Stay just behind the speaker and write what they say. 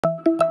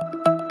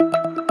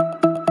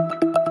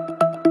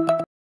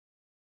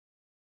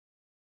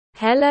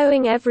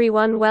Helloing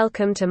everyone,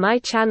 welcome to my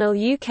channel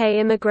UK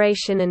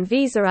Immigration and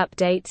Visa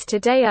Updates.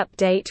 Today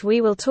update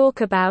we will talk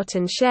about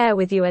and share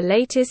with you a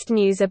latest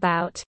news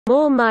about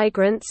more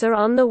migrants are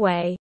on the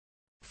way.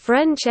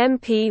 French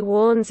MP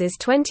warns is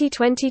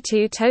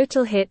 2022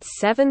 total hits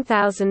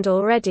 7,000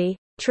 already,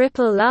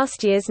 triple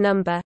last year's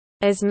number.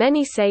 As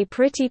many say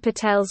Priti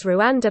Patel's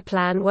Rwanda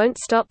plan won't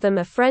stop them.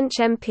 A French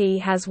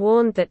MP has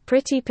warned that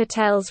Priti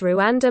Patel's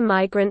Rwanda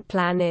migrant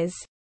plan is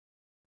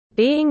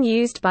being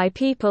used by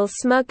people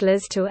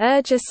smugglers to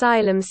urge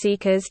asylum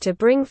seekers to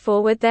bring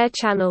forward their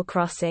channel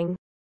crossing.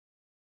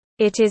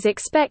 It is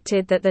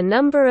expected that the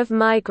number of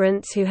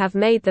migrants who have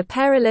made the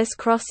perilous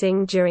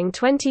crossing during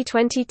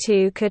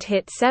 2022 could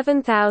hit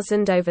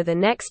 7,000 over the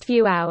next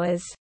few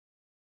hours.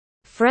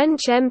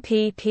 French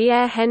MP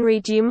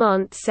Pierre-Henri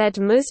Dumont said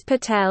Ms.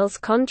 Patel's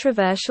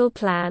controversial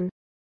plan,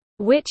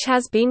 which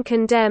has been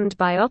condemned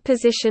by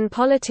opposition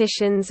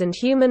politicians and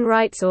human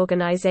rights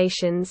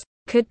organizations,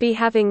 could be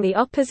having the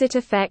opposite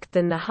effect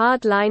than the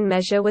hardline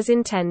measure was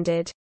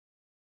intended.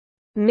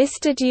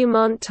 Mr.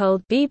 Dumont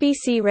told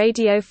BBC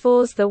Radio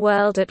 4's The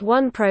World at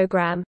One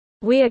programme,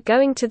 "We are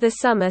going to the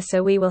summer,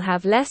 so we will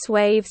have less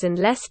waves and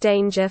less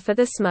danger for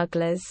the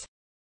smugglers.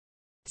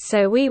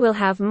 So we will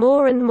have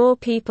more and more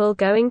people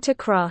going to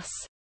cross."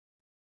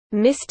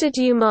 Mr.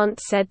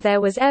 Dumont said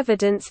there was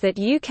evidence that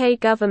UK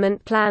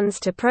government plans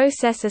to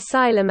process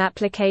asylum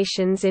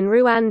applications in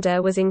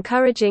Rwanda was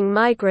encouraging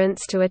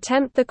migrants to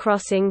attempt the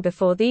crossing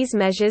before these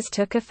measures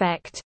took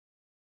effect.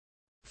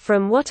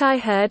 "From what I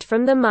heard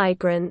from the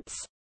migrants,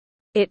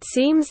 it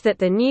seems that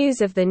the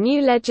news of the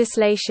new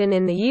legislation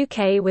in the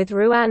UK with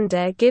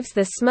Rwanda gives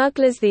the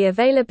smugglers the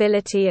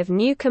availability of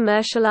new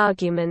commercial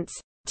arguments,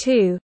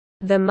 to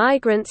the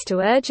migrants to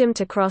urge them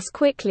to cross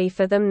quickly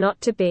for them not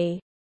to be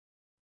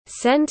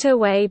sent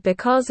away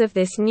because of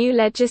this new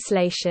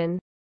legislation."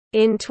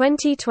 In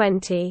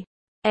 2020,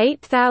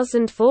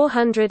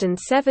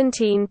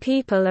 8,417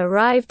 people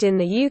arrived in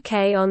the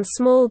UK on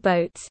small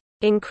boats,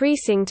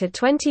 increasing to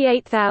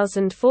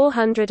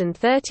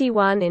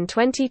 28,431 in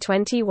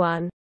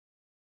 2021.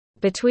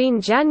 Between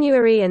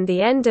January and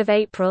the end of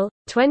April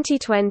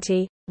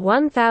 2020,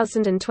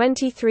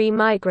 1,023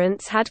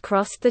 migrants had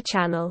crossed the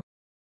Channel.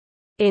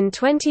 In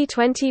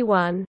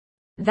 2021,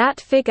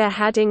 that figure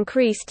had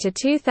increased to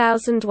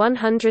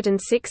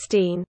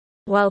 2,116,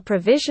 while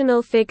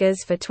provisional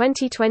figures for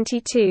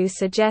 2022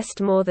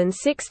 suggest more than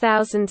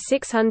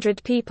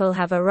 6,600 people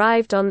have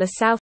arrived on the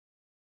south.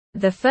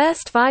 The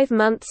first 5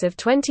 months of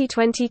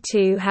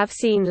 2022 have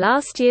seen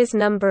last year's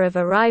number of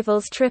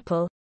arrivals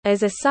triple,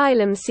 as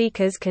asylum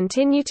seekers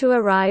continue to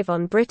arrive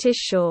on British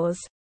shores.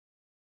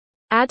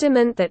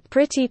 Adamant that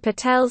Priti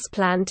Patel's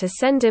plan to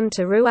send them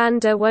to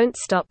Rwanda won't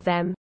stop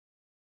them.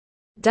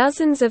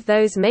 Dozens of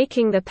those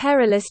making the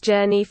perilous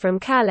journey from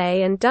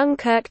Calais and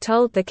Dunkirk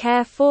told the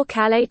Care for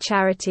Calais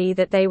charity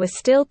that they were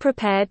still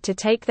prepared to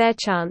take their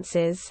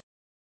chances.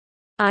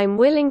 "I'm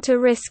willing to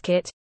risk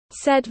it,"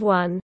 said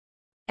one.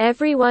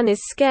 "Everyone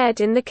is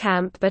scared in the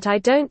camp, but I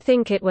don't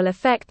think it will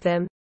affect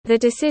them. The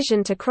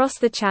decision to cross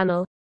the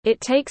Channel, it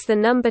takes the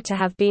number to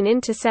have been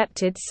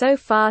intercepted so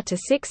far to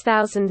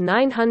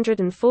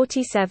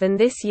 6,947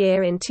 this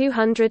year in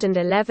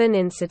 211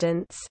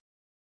 incidents.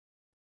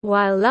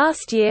 While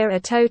last year a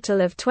total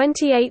of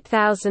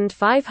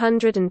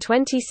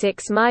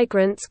 28,526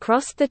 migrants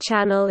crossed the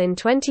Channel in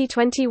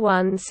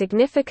 2021,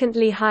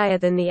 significantly higher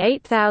than the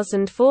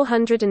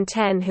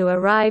 8,410 who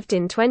arrived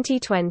in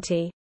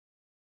 2020.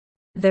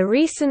 The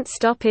recent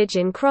stoppage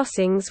in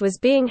crossings was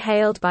being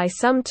hailed by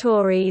some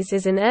Tories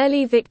as an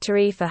early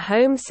victory for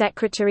Home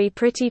Secretary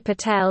Priti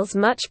Patel's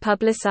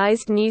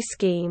much-publicised new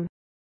scheme.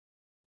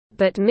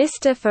 But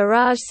Mr.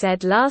 Farage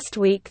said last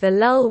week the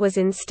lull was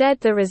instead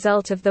the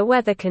result of the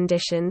weather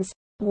conditions,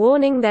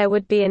 warning there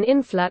would be an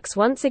influx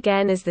once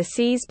again as the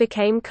seas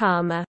became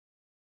calmer.